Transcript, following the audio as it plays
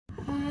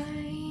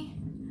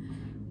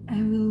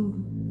I will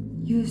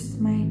use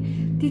my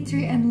tea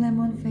tree and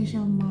lemon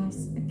facial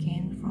mask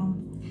again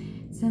from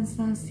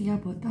Sensasia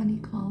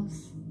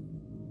Botanicals.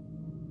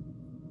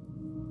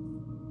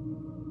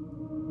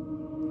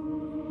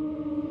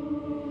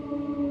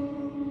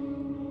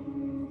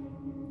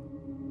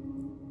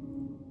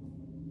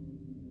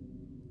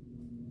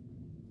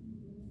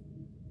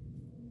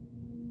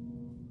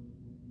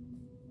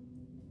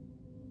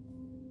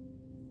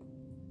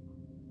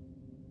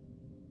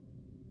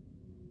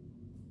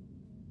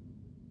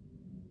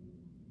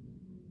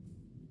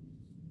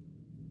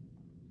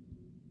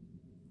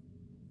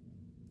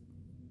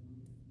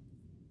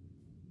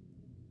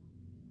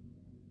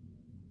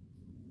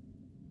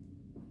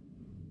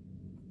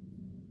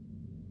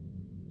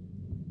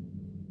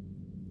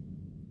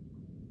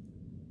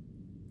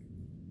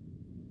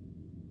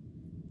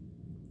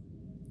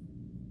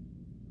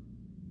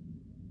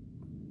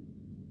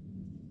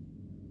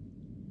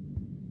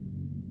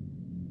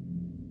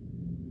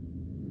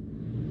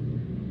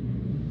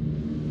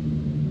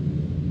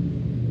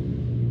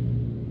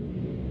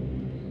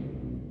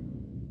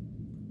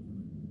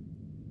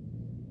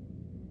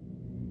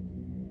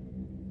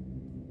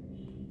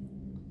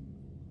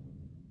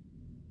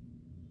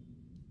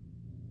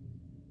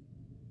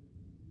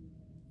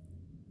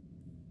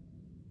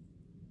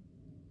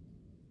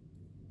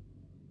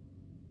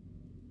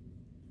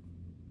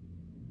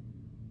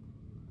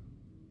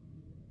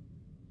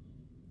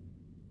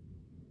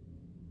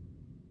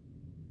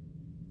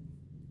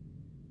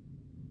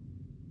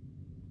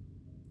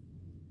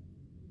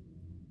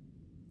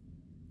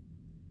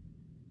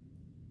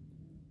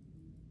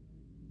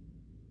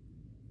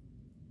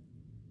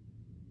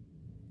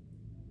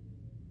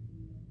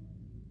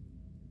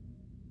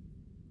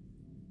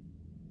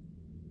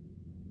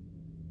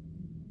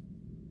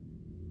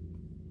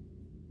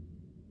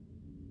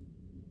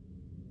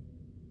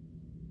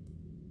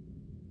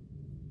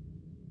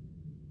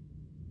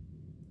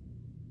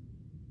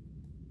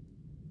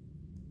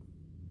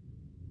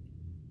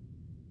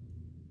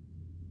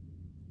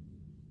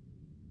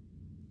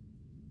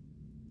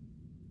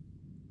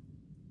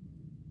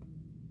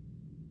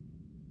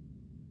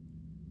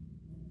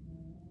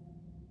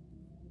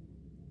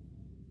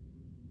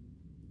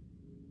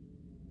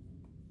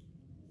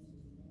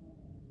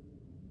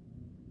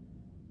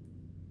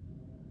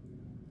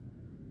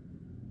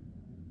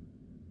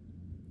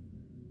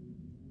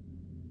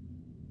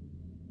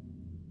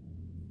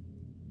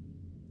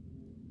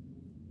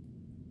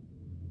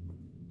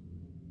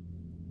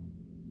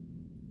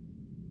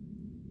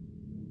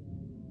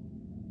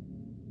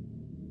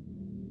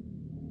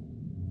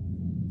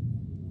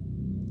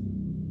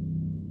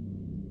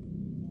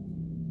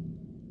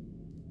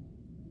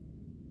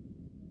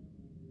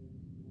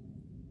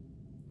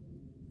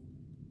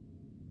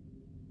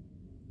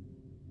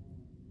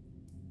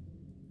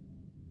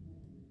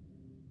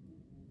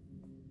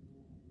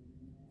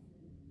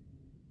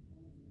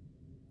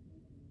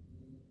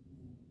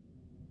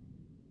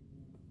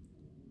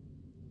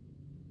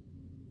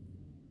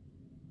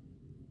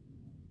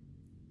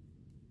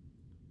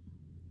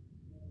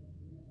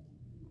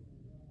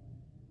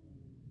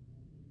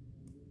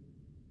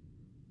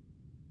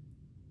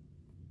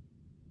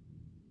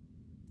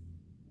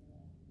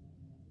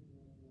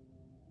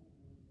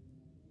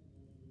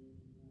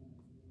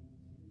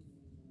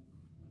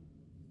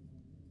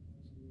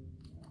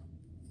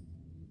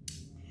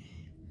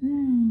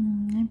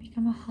 I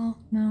become a Hulk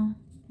now.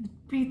 A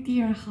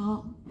prettier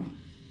Hulk.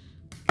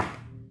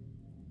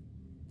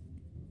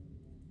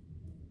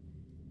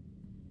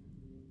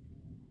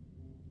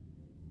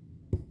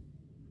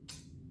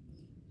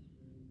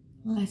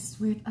 Let's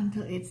wait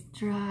until it's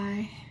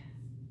dry.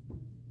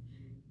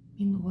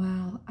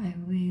 Meanwhile, I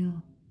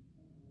will...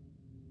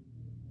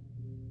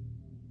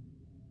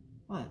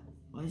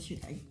 What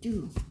should I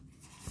do?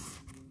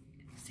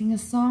 Sing a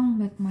song,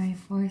 but my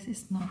voice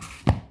is not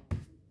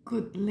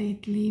good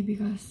lately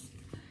because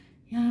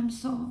I'm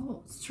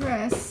so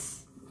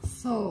stressed.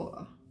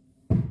 So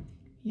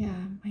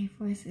my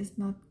voice is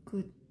not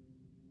good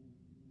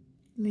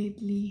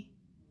lately.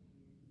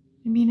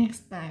 Maybe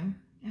next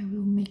time I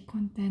will make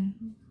content,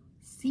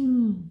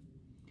 sing,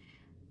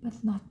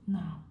 but not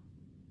now.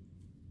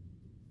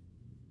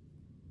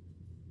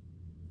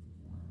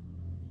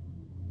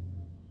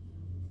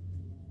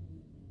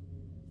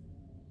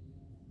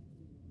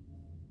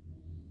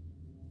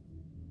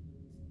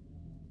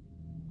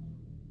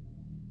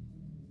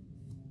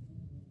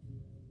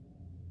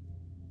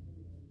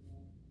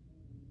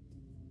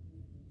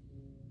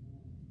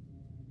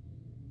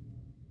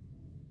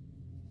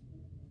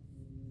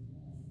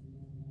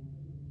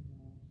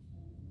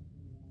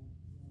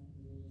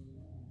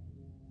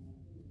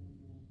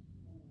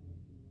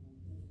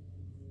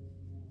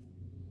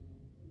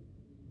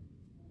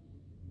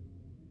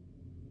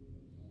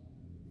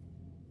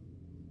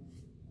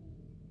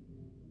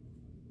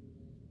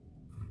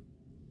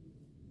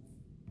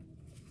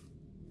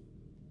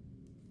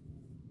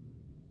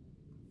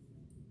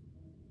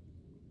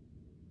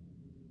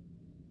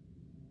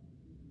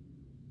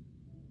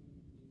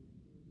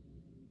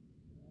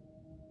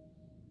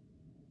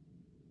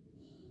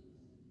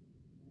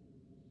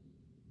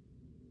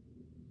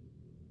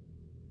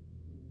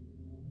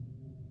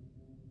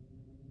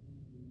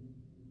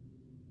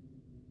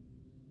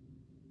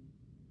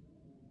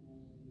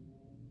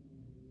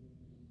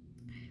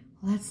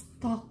 Let's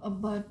talk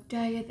about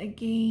diet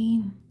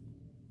again.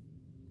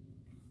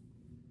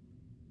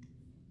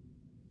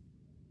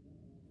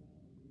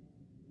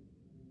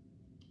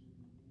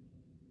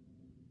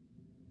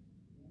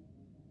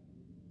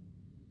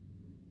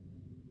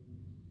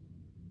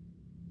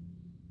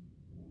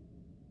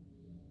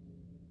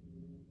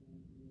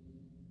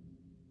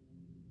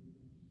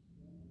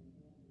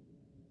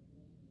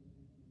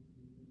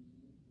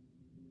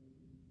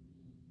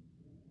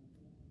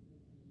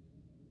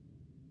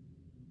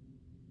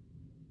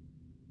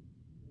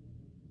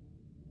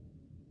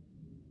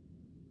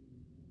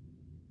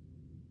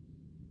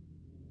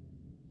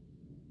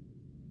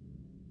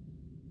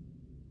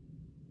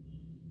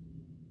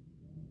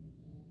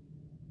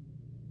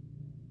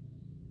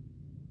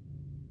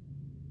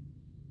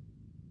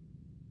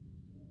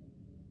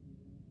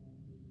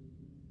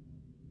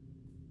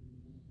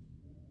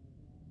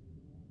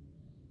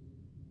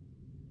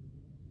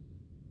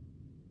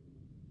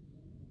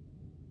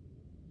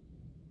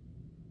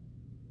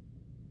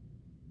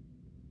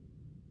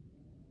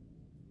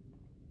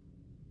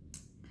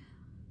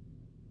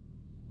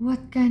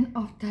 What kind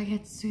of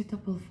diet is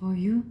suitable for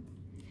you?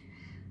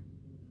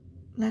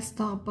 Let's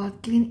talk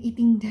about clean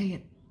eating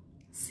diet.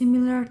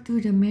 Similar to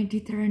the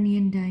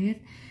Mediterranean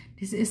diet,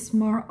 this is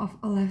more of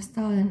a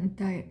lifestyle than a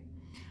diet.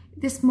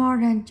 It is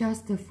more than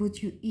just the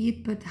food you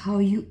eat, but how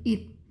you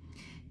eat.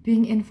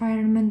 Being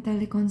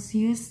environmentally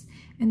conscious,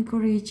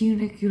 encouraging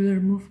regular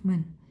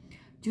movement,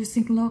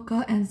 choosing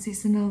local and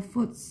seasonal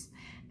foods,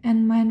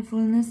 and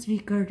mindfulness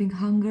regarding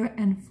hunger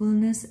and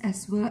fullness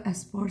as well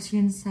as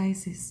portion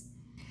sizes.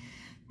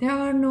 There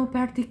are no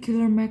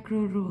particular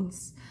macro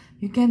rules.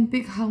 You can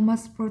pick how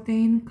much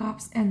protein,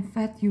 carbs, and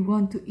fat you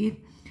want to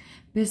eat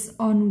based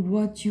on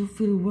what you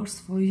feel works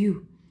for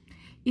you.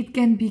 It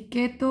can be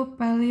keto,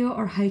 paleo,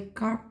 or high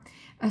carb,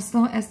 as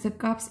long as the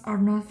carbs are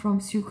not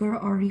from sugar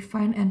or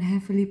refined and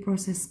heavily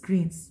processed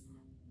grains.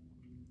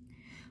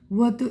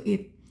 What to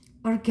eat?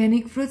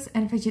 Organic fruits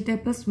and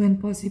vegetables when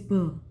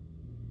possible.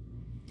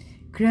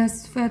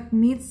 Grass-fed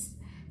meats,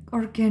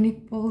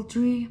 organic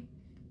poultry,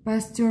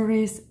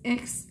 pasture-raised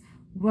eggs,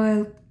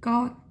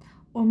 wild-caught,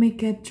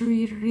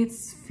 omega-3 rich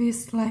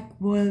fish like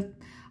wild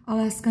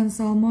Alaskan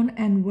salmon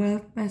and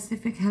wild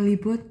Pacific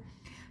halibut,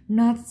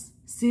 nuts,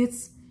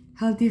 seeds,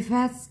 healthy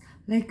fats,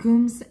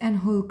 legumes, and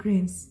whole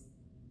grains.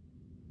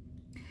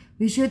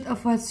 We should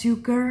avoid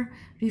sugar,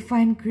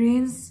 refined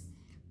grains,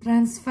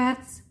 trans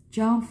fats,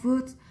 junk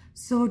food,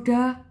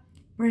 soda,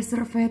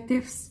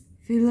 preservatives,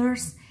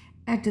 fillers,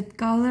 added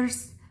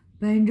colors,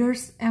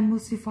 binders,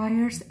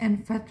 emulsifiers,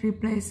 and fat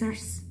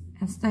replacers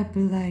and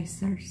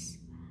stabilizers.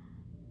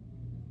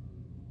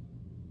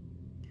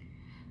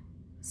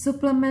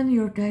 Supplement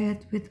your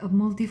diet with a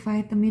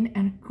multivitamin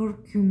and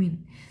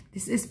curcumin.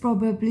 This is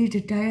probably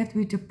the diet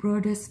with the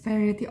broadest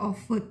variety of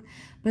food,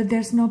 but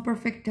there's no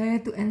perfect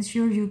diet to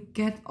ensure you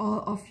get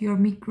all of your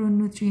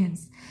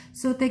micronutrients.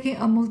 So taking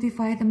a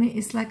multivitamin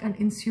is like an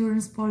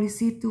insurance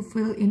policy to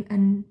fill in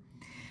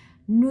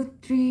a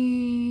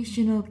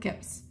nutritional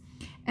gaps.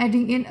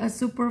 Adding in a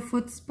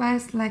superfood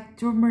spice like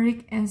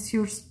turmeric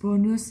ensures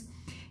bonus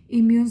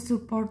immune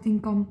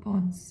supporting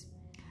compounds.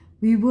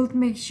 We would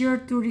make sure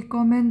to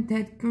recommend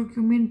that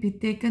curcumin be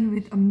taken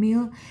with a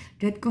meal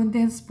that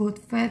contains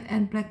both fat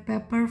and black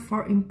pepper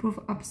for improved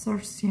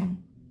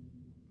absorption.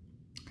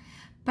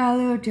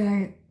 Paleo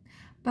diet.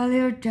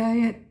 Paleo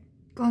diet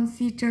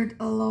considered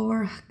a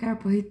lower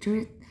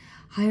carbohydrate,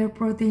 higher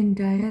protein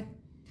diet.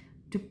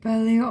 The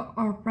paleo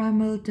or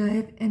primal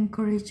diet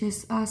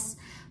encourages us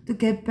to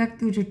get back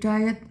to the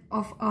diet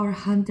of our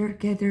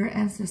hunter-gatherer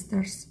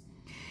ancestors.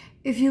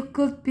 If you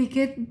could pick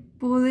it,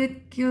 pull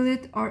it, kill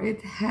it, or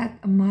it had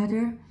a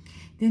mother,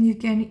 then you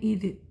can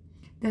eat it.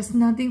 There's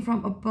nothing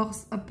from a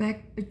box, a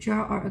bag, a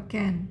jar, or a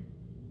can.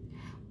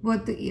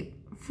 What to eat?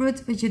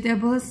 Fruit,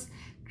 vegetables,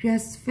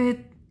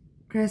 grass-fed,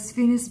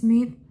 grass-finished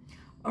meat,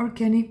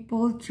 organic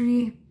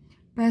poultry,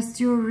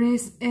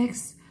 pasture-raised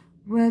eggs,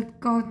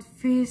 wild-caught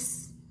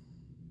fish,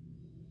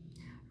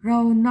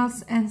 raw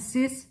nuts and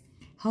seeds,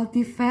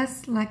 healthy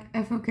fats like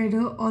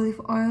avocado,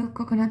 olive oil,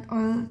 coconut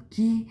oil,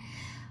 ghee,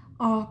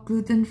 or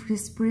gluten-free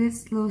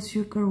spirits,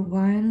 low-sugar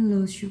wine,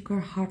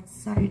 low-sugar hard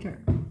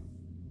cider.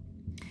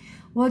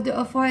 What to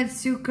avoid?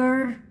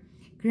 Sugar,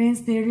 grains,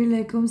 dairy,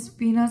 legumes,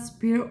 peanuts,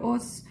 beer,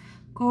 oats,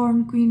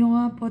 corn,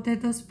 quinoa,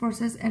 potatoes,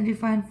 processed and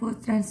refined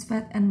food, trans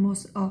fat, and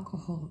most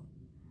alcohol.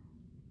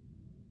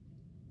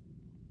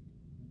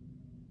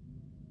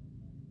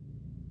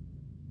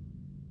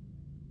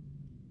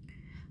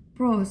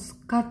 Pros: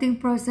 cutting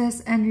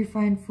processed and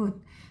refined food.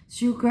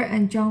 Sugar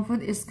and junk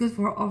food is good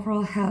for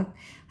overall health,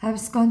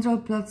 helps control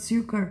blood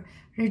sugar,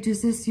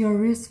 reduces your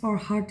risk for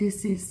heart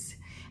disease,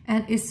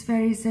 and is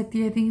very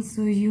satiating,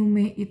 so you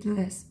may eat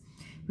less,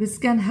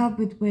 which can help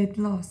with weight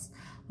loss.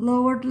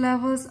 Lowered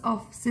levels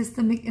of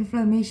systemic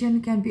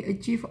inflammation can be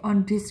achieved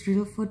on this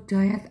real food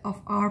diet of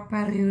our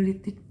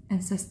Paleolithic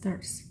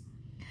ancestors.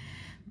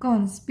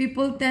 Cons: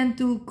 people tend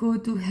to go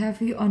too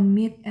heavy on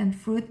meat and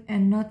fruit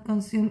and not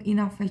consume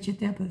enough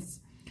vegetables.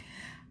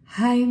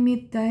 High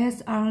meat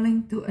diets are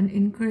linked to an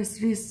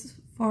increased risk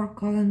for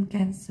colon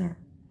cancer.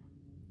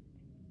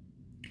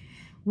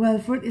 While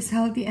fruit is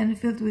healthy and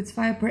filled with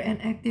fiber and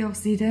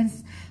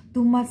antioxidants,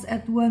 too much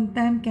at one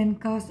time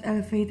can cause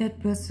elevated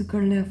blood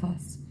sugar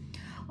levels.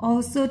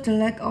 Also, the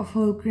lack of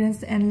whole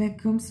grains and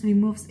legumes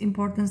removes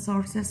important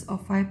sources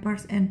of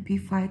fibers and B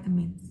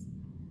vitamins.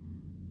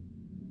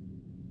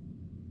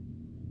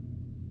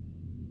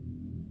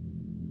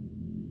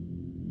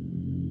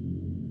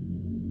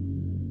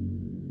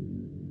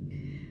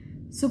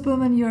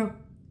 Supplement your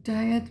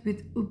diet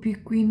with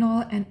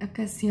ubiquinol and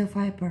acacia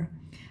fiber.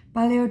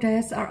 Paleo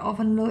diets are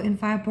often low in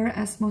fiber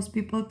as most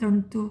people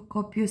turn to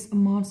copious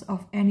amounts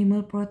of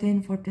animal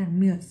protein for their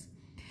meals.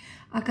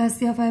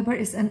 Acacia fiber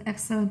is an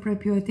excellent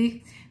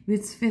prebiotic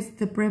which feeds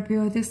the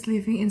prebiotics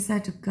living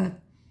inside the gut.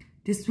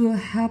 This will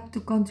help to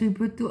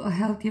contribute to a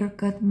healthier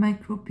gut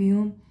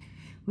microbiome,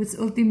 which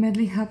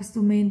ultimately helps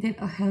to maintain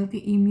a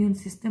healthy immune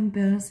system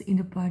balance in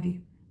the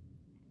body.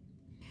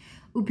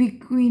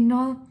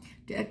 Ubiquinol,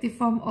 the active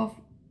form of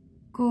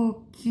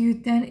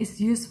CoQ10, is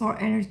used for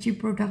energy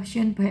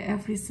production by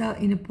every cell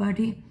in the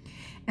body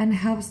and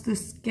helps to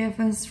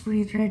scavenge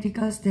free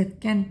radicals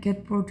that can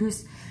get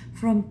produced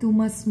from too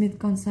much meat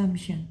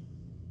consumption.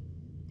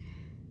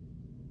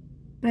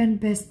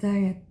 Plant-based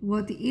diet.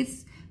 What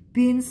eats?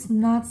 Beans,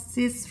 nuts,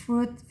 seeds,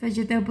 fruit,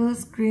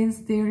 vegetables, grains,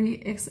 dairy,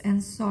 eggs,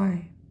 and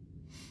soy.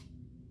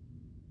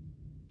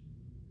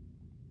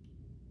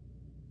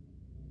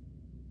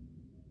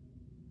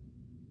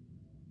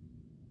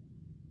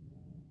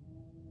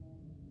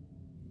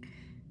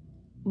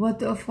 What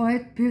to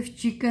avoid? Beef,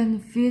 chicken,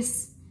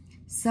 fish,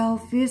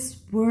 shellfish,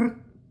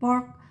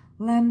 pork,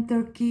 lamb,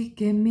 turkey,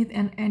 game meat,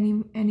 and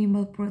any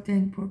animal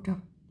protein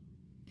product.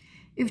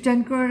 If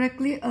done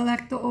correctly, a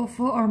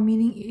lacto-ovo, or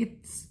meaning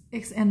eats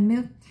eggs and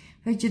milk,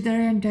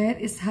 vegetarian diet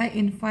is high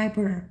in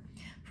fiber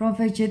from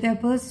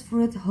vegetables,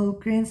 fruit, whole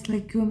grains,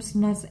 legumes,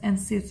 nuts, and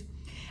seeds,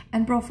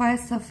 and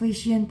provides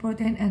sufficient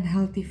protein and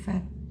healthy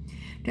fat.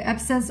 The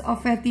absence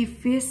of fatty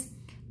fish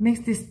makes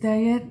this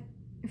diet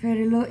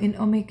very low in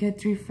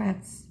omega-3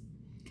 fats.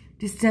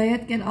 This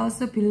diet can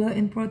also be low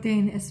in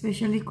protein,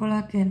 especially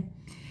collagen,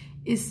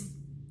 if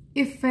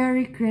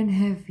very grain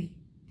heavy.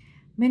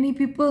 Many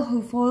people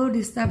who follow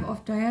this type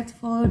of diet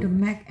follow the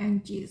mac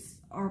and cheese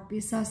or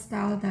pizza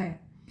style diet,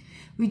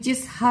 which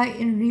is high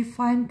in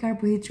refined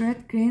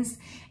carbohydrate, grains,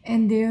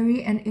 and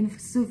dairy, and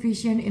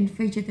insufficient in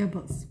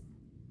vegetables.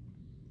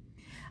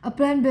 A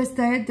plant-based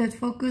diet that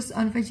focuses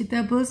on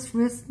vegetables,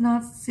 fruits,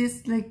 nuts,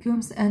 seeds,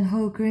 legumes, and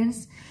whole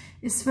grains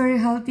is very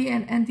healthy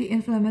and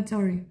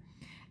anti-inflammatory.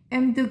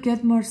 Aim to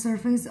get more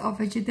servings of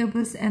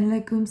vegetables and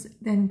legumes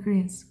than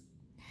grains.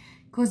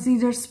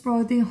 Consider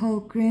sprouting whole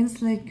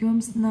grains,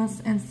 legumes, nuts,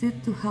 and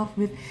seeds to help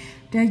with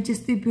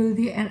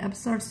digestibility and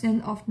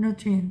absorption of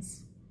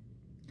nutrients.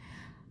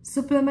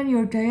 Supplement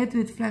your diet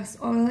with flax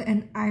oil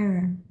and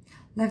iron.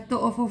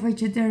 Lacto-ovo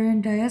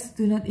vegetarian diets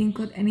do not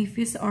include any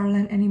fish or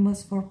land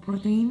animals for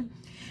protein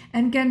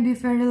and can be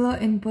very low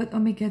in both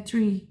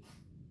omega-3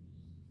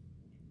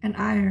 and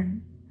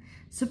iron.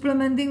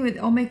 Supplementing with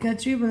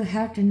omega-3 will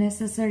have the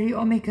necessary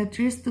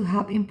omega-3s to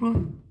help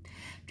improve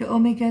the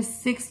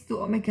omega-6 to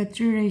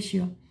omega-3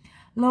 ratio,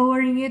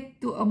 lowering it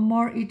to a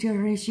more ideal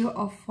ratio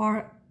of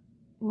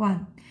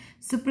 4:1.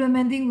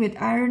 Supplementing with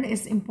iron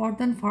is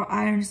important for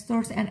iron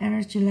stores and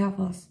energy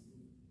levels.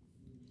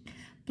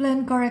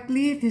 Planned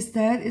correctly, this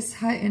diet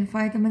is high in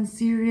vitamin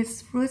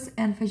C-rich fruits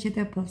and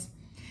vegetables,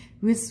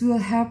 which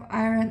will help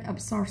iron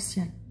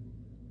absorption.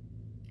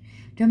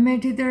 The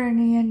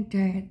Mediterranean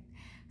diet.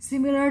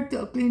 Similar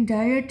to a clean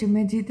diet, the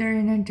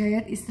Mediterranean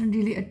diet isn't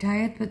really a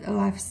diet but a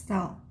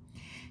lifestyle.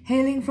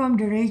 Hailing from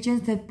the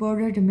regions that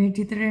border the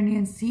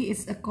Mediterranean Sea,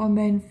 it's a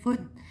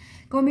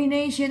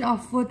combination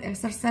of food,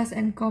 exercise,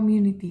 and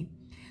community.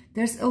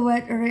 There's a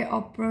wide array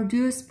of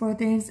produce,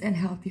 proteins, and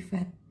healthy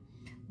fat.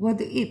 What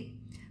to eat?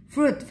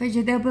 Fruit,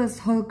 vegetables,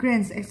 whole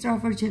grains, extra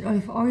virgin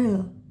olive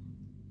oil,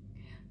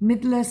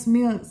 meatless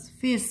meals,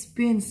 fish,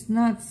 beans,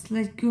 nuts,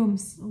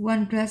 legumes,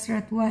 1 glass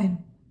red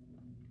wine.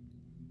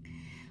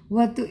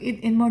 What to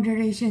eat in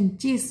moderation?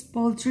 Cheese,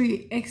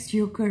 poultry, eggs,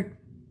 yogurt.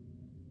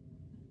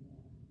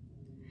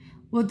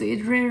 What to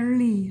eat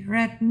rarely?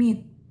 Red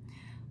meat.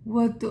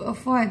 What to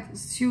avoid?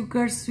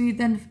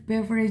 Sugar-sweetened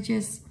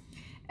beverages,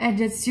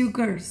 added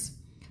sugars,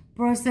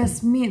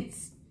 processed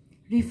meats,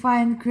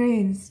 refined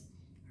grains,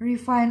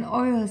 refined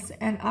oils,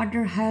 and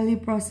other highly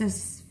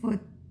processed food.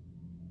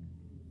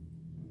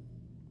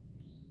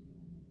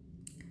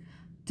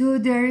 Though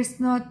there is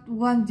not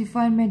one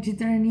defined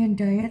Mediterranean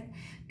diet,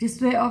 this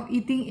way of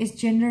eating is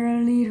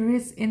generally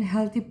rich in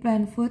healthy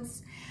plant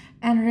foods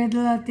and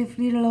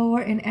relatively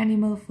lower in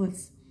animal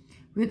foods,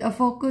 with a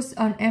focus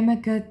on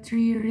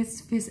omega-3 rich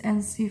fish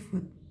and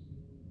seafood.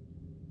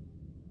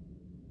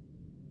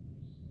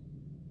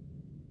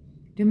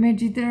 The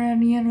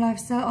Mediterranean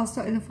lifestyle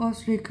also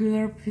involves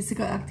regular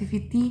physical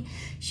activity,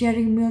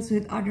 sharing meals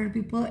with other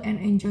people, and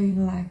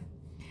enjoying life.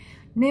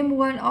 Name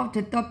one of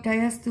the top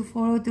diets to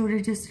follow to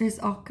reduce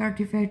risk of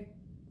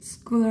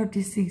cardiovascular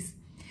disease.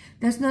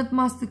 There's not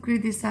much to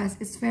criticize,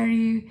 it's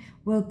very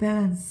well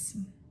balanced.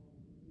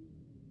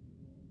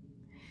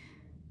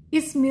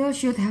 Each meal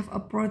should have a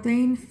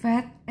protein,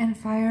 fat, and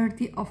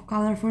variety of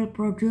colorful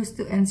produce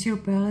to ensure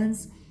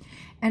balance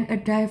and a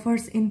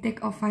diverse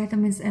intake of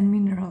vitamins and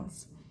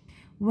minerals.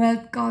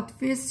 Wild-caught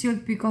fish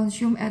should be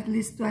consumed at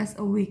least twice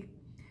a week.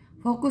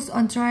 Focus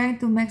on trying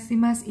to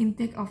maximize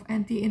intake of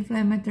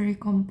anti-inflammatory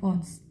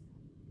compounds.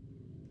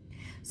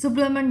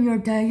 Supplement your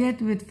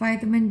diet with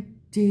vitamin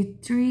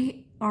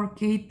D3 or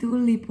K2,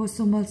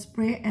 liposomal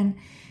spray, and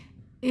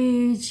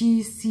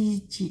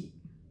AGCG.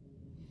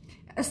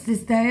 As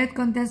this diet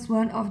contains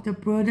one of the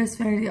broadest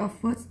variety of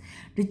foods,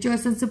 the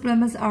chosen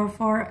supplements are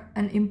for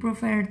an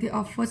improved variety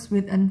of foods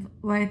with a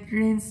wide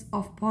range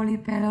of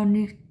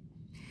polyphenolic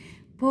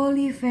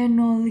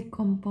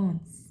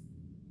compounds.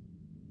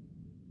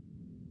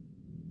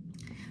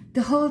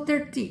 The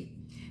Whole30.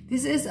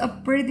 This is a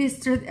pretty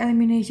strict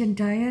elimination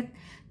diet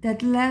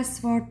that lasts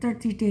for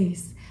 30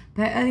 days.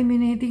 By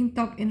eliminating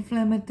top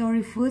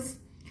inflammatory foods,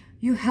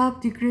 you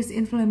help decrease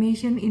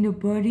inflammation in the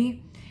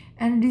body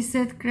and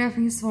reset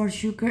cravings for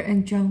sugar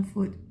and junk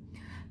food.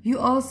 You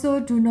also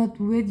do not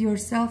weigh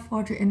yourself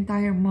for the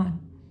entire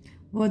month.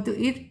 What to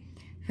eat?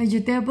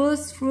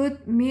 Vegetables,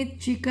 fruit, meat,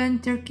 chicken,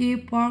 turkey,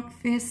 pork,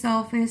 fish,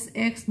 shellfish,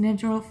 eggs,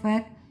 natural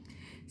fat,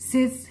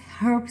 seeds,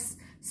 herbs,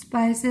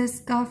 spices,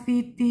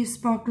 coffee, tea,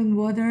 sparkling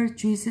water,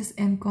 juices,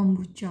 and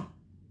kombucha.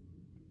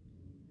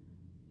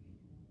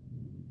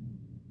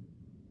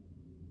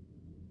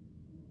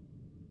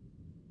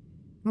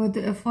 What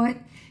to avoid?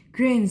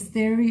 Grains,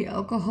 dairy,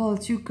 alcohol,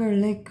 sugar,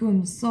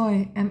 legumes,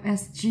 soy,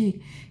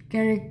 MSG,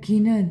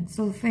 carrageenan,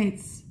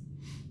 sulfates.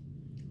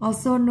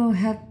 Also no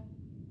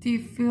healthy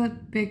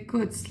food baked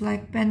goods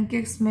like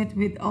pancakes made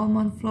with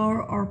almond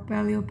flour or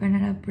paleo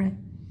banana bread.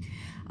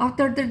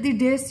 After 30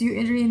 days, you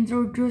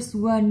reintroduce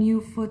one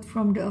new food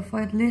from the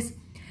avoid list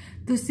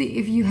to see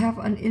if you have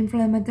an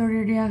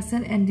inflammatory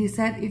reaction and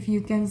decide if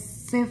you can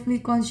safely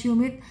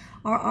consume it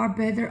or are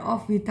better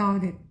off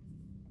without it.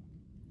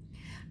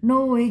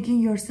 No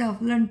weighing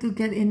yourself. Learn to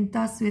get in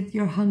touch with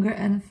your hunger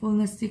and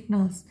fullness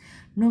signals.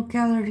 No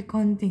calorie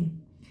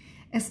counting.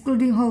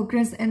 Excluding whole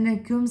grains and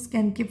legumes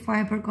can keep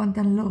fiber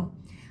content low.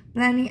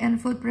 Planning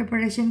and food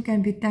preparation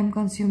can be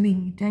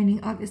time-consuming. Dining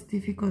out is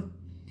difficult.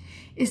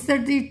 It's a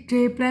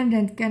 30-day plan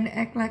that can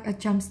act like a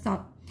jump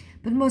start.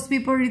 But most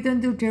people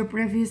return to their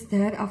previous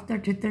diet after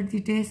the 30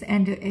 days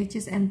and the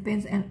aches and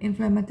pains and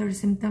inflammatory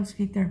symptoms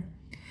return.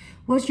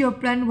 What's your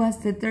plan once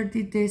the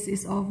 30 days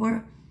is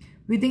over?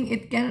 We think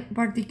it can be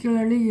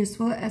particularly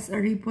useful as a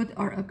reboot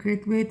or a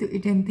great way to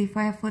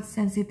identify food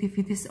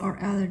sensitivities or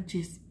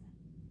allergies.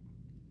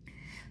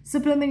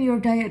 Supplement your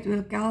diet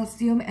with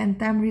calcium and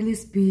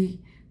time-release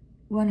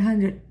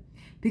B100.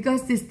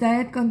 Because this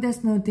diet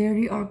contains no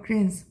dairy or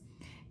grains,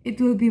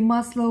 it will be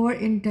much lower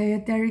in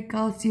dietary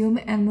calcium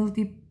and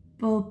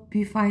multiple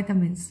B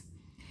vitamins.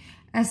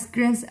 As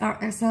grains are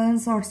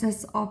excellent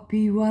sources of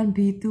B1,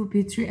 B2,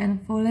 B3,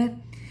 and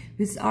folate,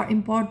 which are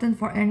important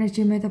for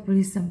energy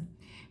metabolism.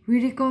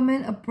 We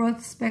recommend a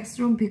broad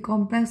spectrum B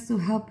complex to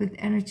help with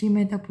energy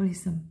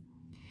metabolism.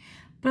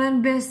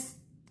 Plant-based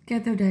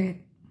keto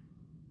diet.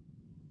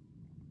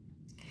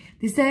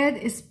 This diet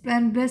is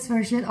plant-based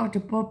version of the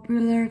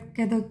popular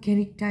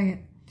ketogenic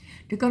diet.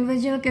 The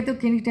conventional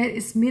ketogenic diet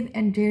is meat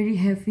and dairy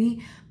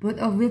heavy, both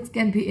of which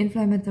can be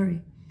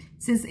inflammatory.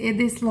 Since it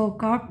is low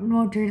carb,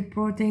 moderate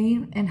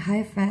protein, and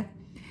high fat,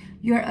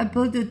 you are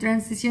able to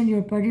transition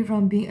your body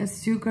from being a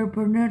sugar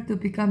burner to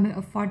becoming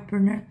a fat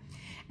burner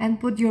and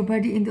put your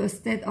body into a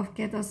state of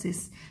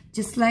ketosis,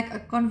 just like a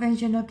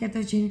conventional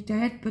ketogenic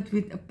diet but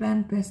with a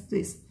plant-based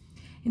twist.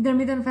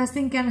 Intermittent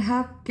fasting can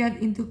help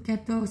get into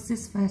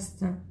ketosis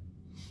faster.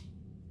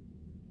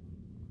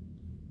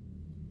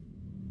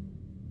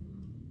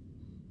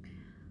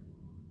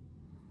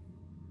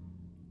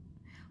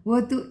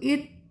 What to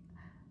eat?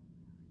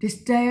 This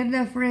diet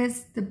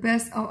leverages the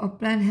best of a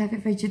plant-heavy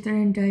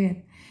vegetarian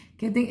diet,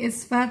 getting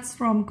its fats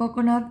from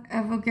coconut,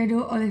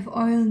 avocado, olive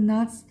oil,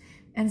 nuts,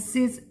 and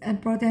seeds,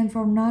 and protein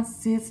from nuts,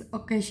 seeds,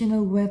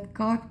 occasional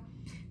wild-caught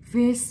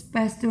fish,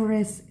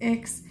 pasture-raised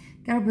eggs,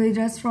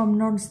 carbohydrates from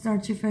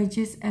non-starchy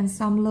veggies, and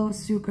some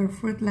low-sugar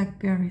fruit like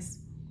berries.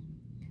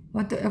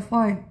 What to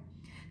avoid?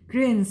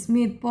 Grains,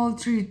 meat,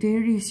 poultry,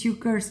 dairy,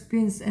 sugars,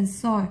 beans, and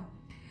soy.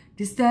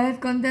 This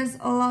diet contains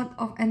a lot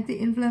of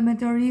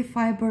anti-inflammatory,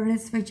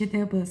 fiber-rich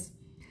vegetables.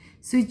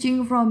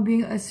 Switching from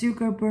being a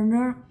sugar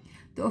burner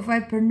to a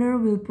fat burner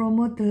will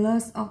promote the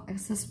loss of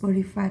excess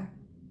body fat,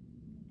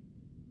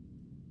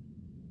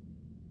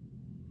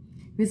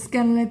 which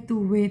can lead to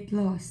weight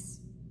loss.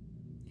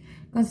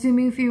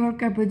 Consuming fewer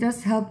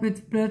carbohydrates helps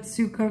with blood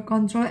sugar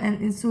control and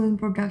insulin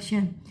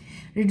production,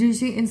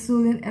 reducing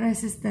insulin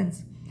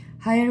resistance.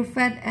 Higher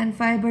fat and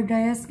fiber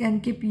diets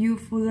can keep you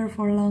fuller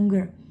for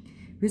longer,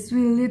 which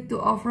will lead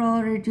to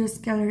overall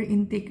reduced calorie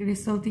intake,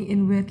 resulting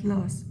in weight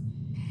loss.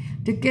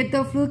 The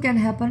keto flu can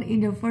happen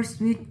in the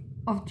first week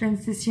of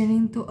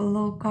transitioning to a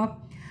low-carb,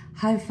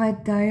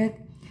 high-fat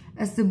diet,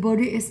 as the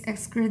body is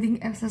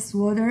excreting excess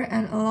water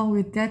and along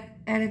with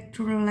that,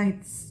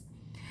 electrolytes.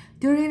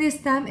 During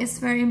this time, it's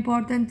very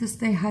important to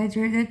stay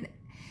hydrated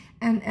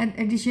and add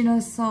additional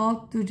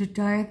salt to the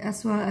diet,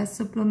 as well as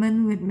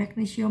supplement with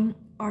magnesium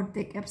or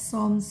take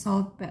Epsom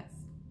salt bath.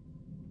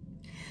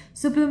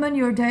 Supplement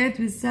your diet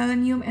with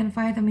selenium and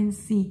vitamin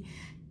C.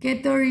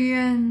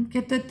 Ketotarian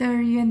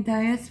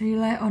diets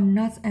rely on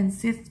nuts and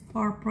seeds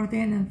for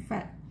protein and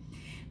fat,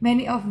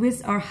 many of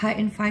which are high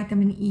in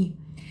vitamin E.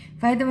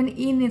 Vitamin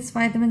E needs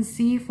vitamin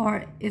C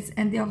for its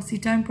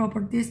antioxidant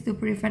properties to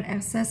prevent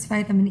excess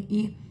vitamin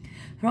E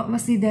from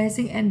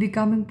oxidizing and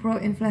becoming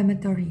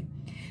pro-inflammatory.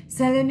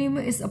 Selenium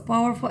is a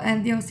powerful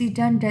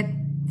antioxidant that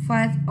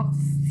fights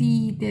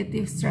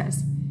oxidative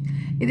stress.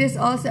 It is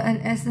also an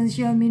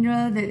essential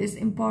mineral that is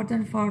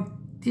important for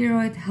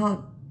thyroid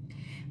health.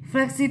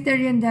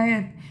 Flexitarian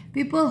diet.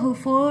 People who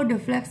follow the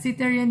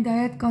flexitarian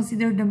diet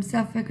consider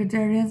themselves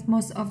vegetarians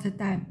most of the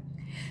time.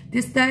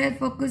 This diet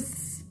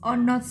focuses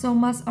on not so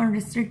much on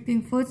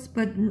restricting foods,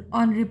 but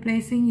on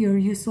replacing your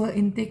usual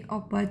intake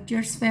of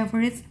butcher's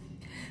favorites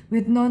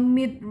with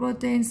non-meat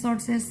protein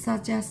sources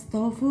such as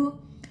tofu,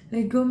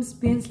 legumes,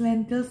 beans,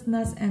 lentils,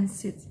 nuts, and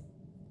seeds.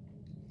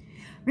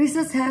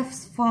 Research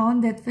has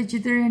found that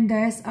vegetarian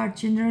diets are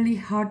generally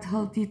heart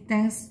healthy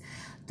thanks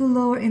to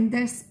lower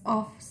index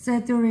of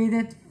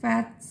saturated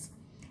fats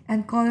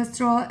and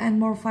cholesterol and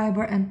more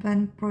fiber and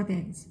plant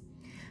proteins.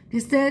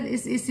 This diet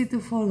is easy to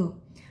follow.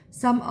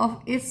 Some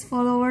of its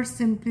followers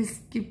simply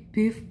skip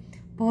beef,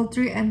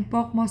 poultry, and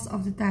pork most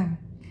of the time.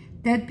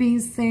 That being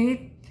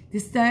said,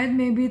 this diet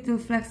may be too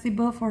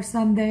flexible for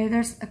some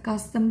dieters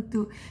accustomed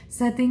to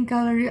setting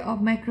calorie of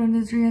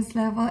macronutrients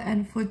level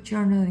and food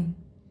journaling.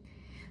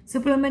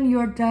 Supplement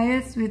your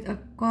diets with a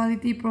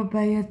quality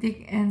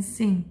probiotic and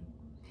zinc.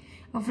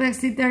 A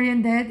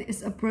flexitarian diet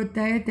is a broad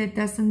diet that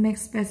doesn't make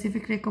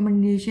specific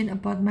recommendations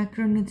about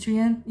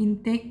macronutrient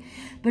intake,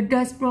 but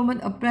does promote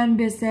a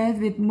plant-based diet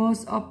with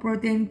most of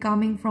protein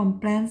coming from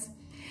plants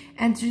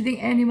and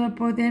treating animal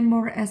protein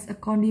more as a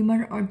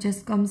condiment or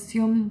just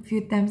consumed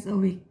few times a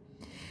week.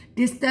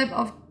 This type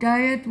of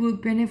diet will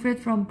benefit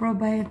from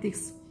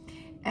probiotics,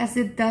 as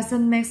it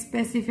doesn't make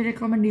specific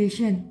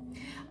recommendations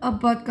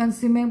about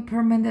consuming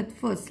fermented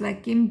foods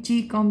like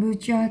kimchi,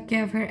 kombucha,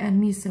 kefir,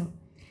 and miso.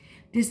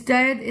 This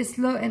diet is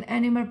low in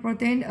animal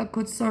protein, a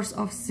good source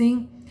of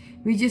zinc,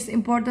 which is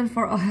important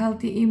for a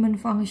healthy immune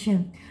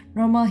function,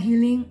 normal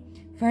healing,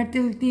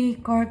 fertility,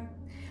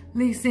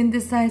 correctly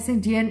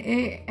synthesizing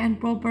DNA, and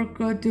proper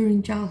growth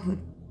during childhood.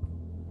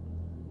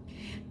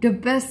 The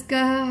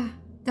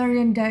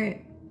pescatarian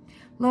diet.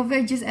 Love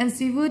veggies and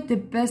seafood, the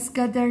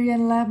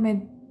pescatarian life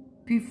may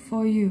be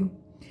for you.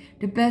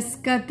 The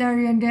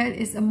pescatarian diet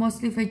is a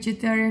mostly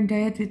vegetarian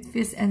diet with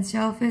fish and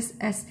shellfish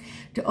as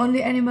the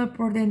only animal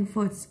protein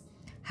foods,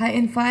 high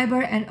in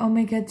fiber and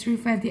omega-3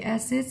 fatty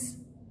acids.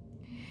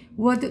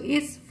 What to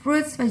eat?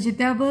 Fruits,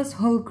 vegetables,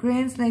 whole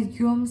grains,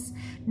 legumes,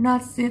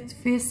 nuts, seeds,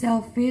 fish,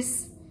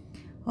 shellfish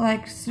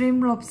like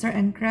shrimp, lobster,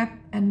 and crab,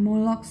 and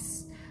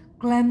mollusks,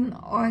 clam,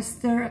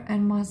 oyster,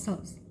 and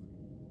mussels.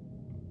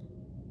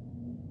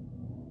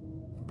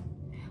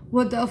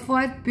 What to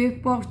avoid?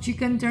 Beef, pork,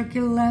 chicken, turkey,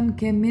 lamb,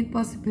 game meat,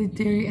 possibly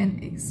dairy,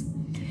 and eggs.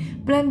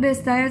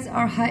 Plant-based diets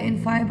are high in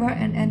fiber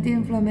and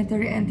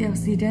anti-inflammatory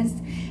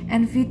antioxidants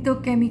and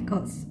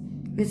phytochemicals,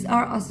 which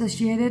are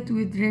associated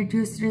with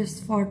reduced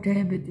risk for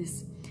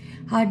diabetes,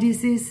 heart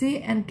disease,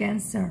 and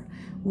cancer.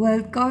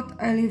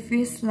 Wild-caught oily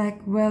fish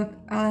like wild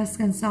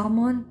Alaskan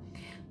salmon,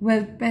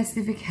 wild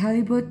Pacific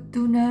halibut,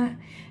 tuna,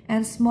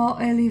 and small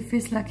oily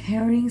fish like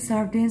herring,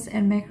 sardines,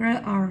 and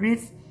mackerel are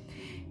rich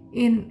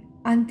in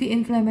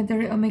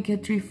anti-inflammatory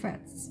omega-3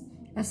 fats,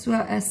 as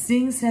well as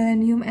zinc,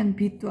 selenium, and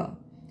B12.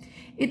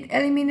 It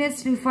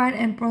eliminates refined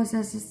and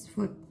processed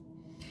food.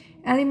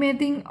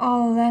 Eliminating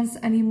all land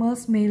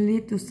animals may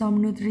lead to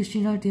some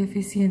nutritional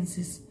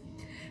deficiencies,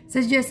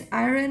 such as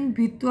iron,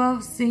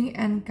 B12, zinc,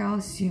 and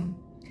calcium.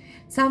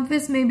 Some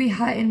fish may be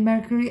high in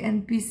mercury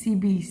and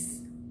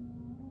PCBs,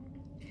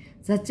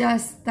 such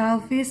as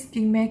tilefish,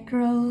 king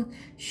mackerel,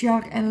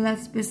 shark, and large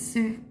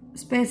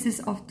species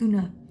of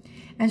tuna,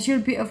 and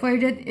should be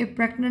avoided if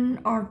pregnant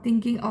or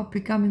thinking of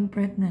becoming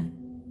pregnant.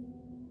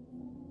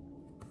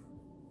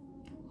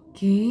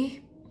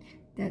 Okay,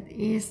 that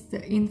is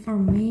the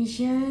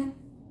information.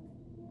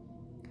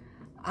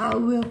 I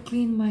will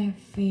clean my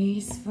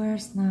face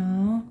first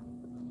now.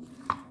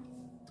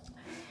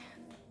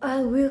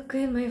 I will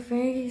clean my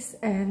face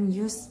and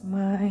use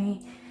my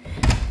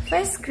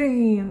face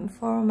cream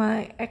for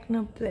my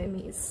acne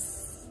blemish.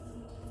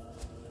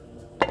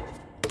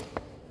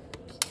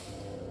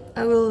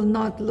 I will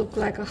not look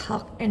like a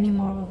Hulk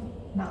anymore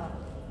now.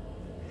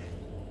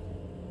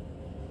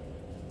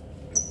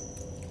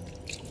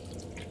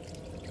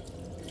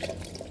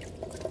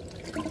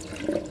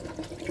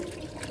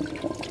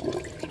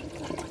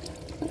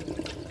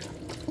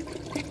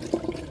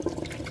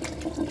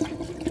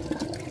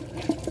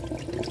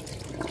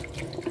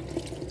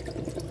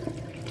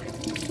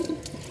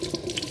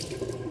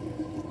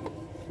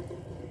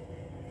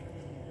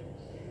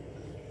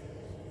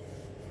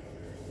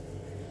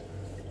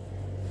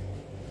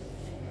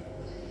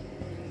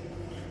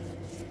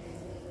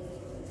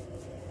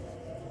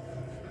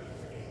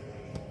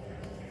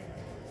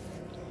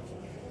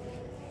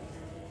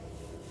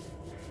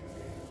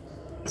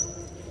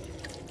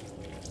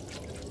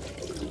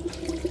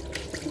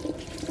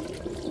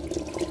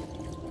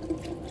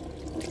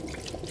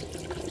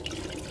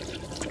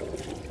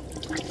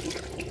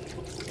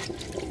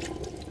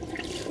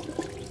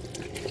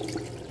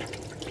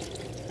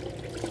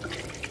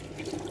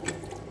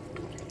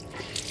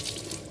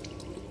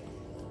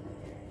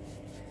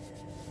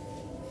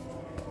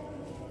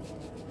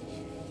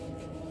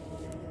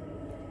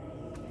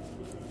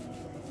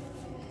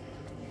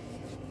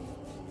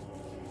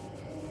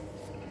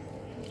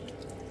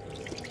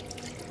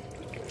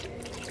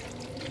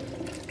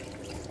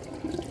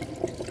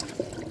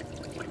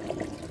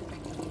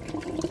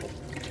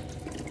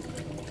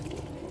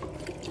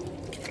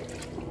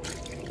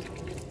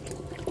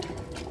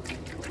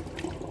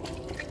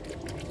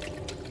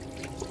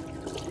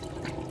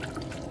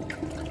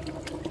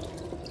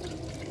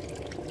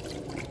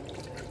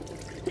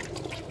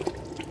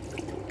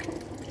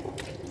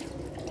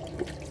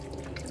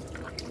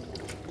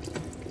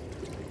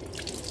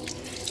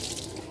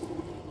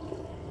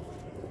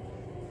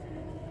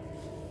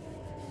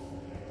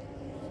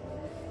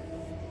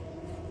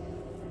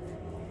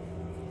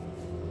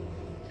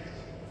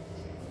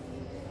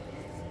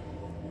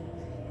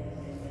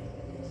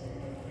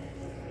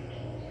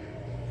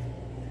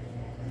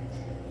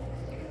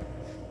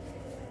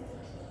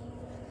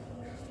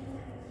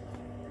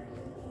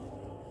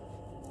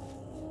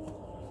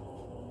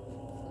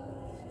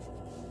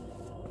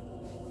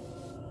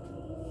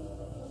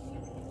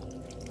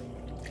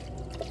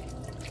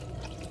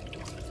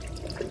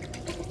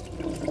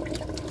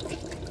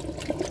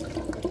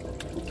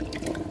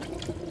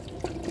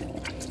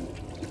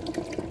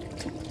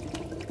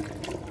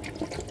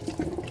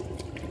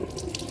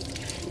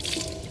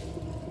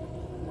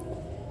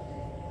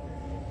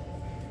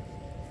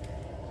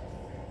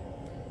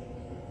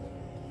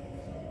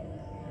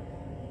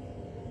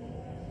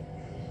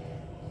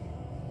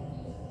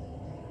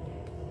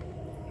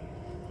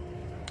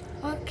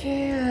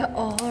 Okay, I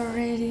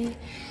already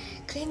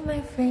cleaned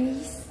my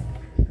face.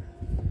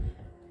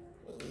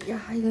 Yeah,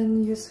 I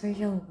don't use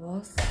facial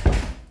wash,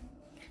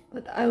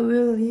 but I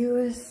will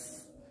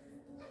use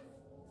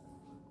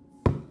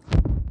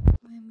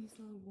my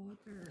micellar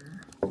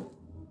water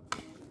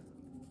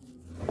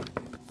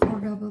for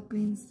double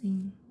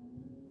cleansing.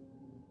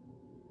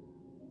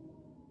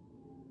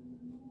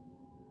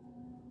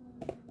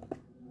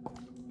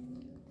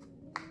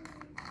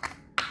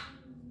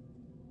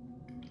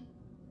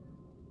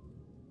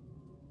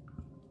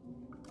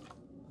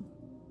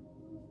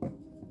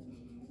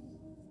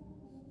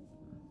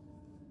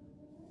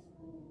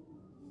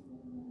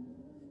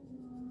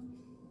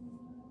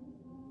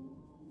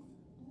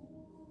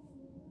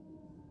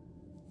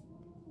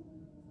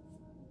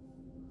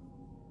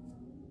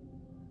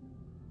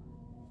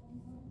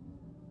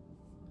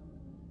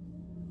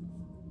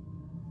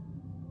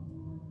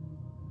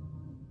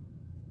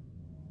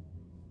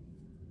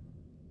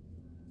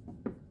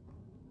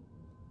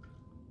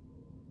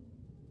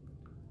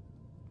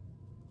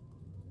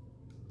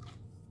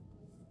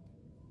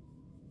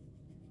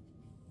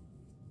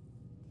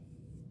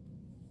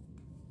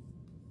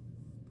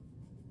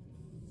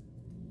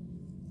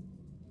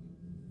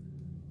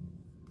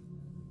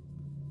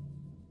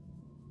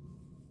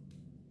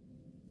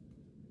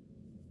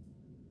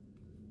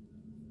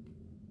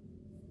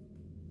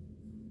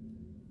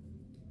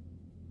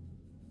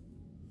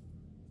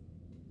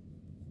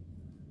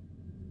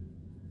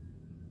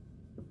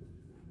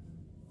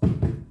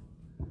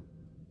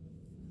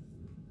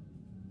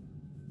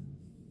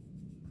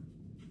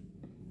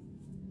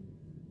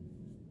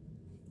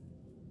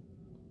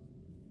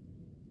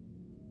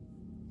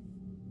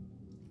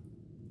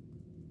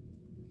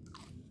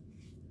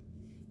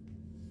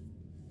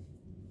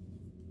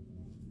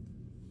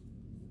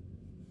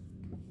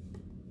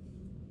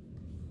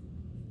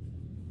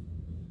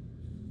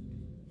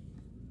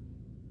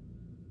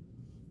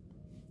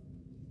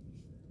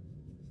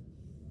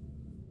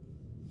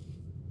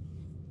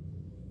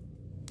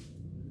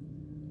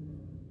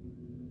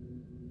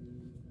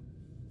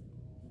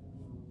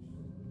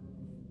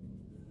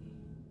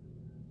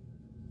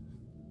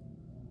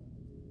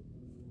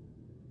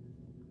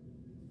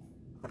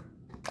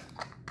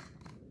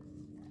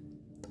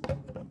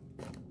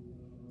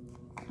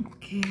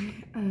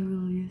 Okay, I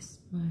will use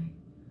my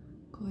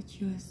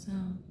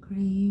Cochusa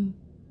cream.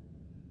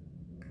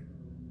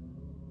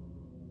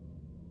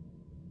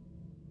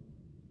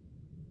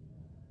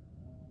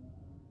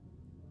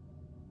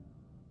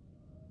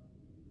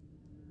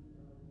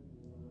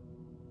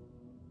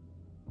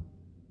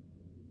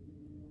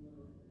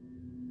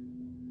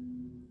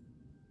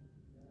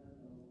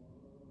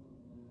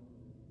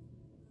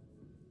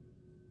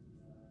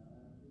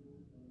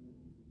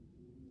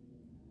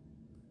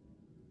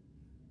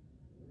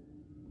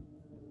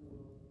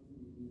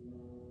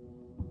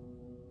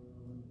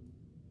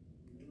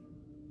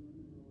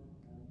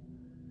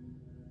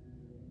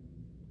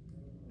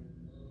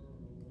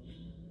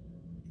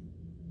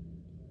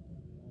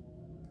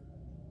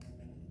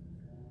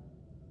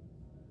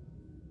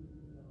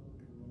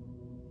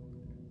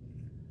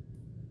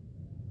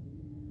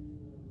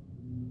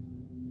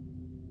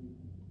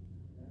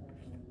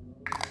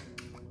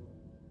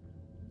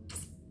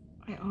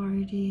 I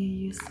already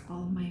used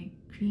all my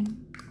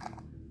cream.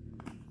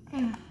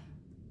 Yeah.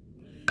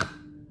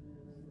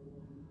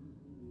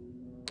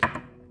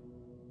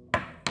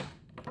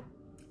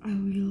 I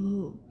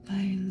will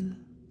buy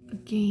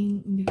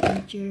again in the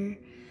future,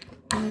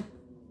 but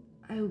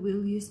I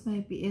will use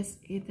my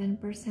PSA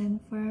 10%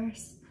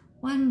 first,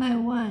 one by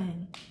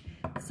one.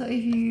 So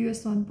if you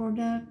use one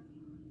product,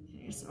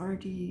 it's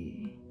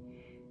already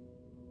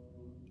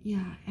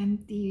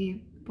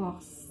empty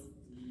box.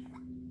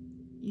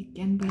 You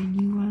can buy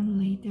new one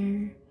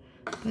later,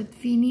 but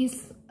finish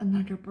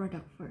another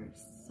product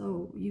first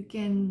so you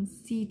can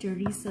see the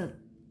result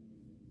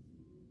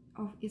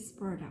of each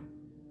product.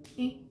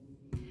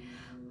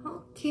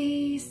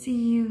 Okay,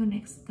 see you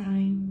next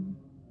time.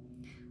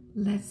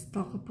 Let's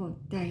talk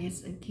about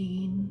diets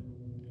again,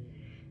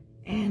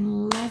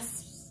 and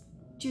let's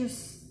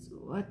choose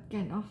what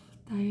kind of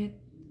diet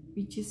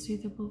which is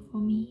suitable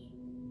for me.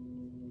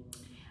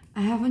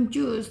 I haven't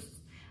choose,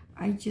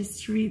 I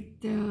just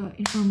read the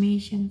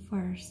information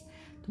first.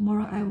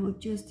 Tomorrow I will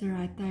choose the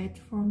right diet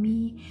for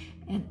me,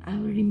 and I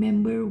will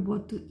remember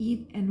what to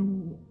eat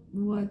and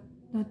what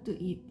not to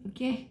eat.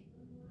 Okay,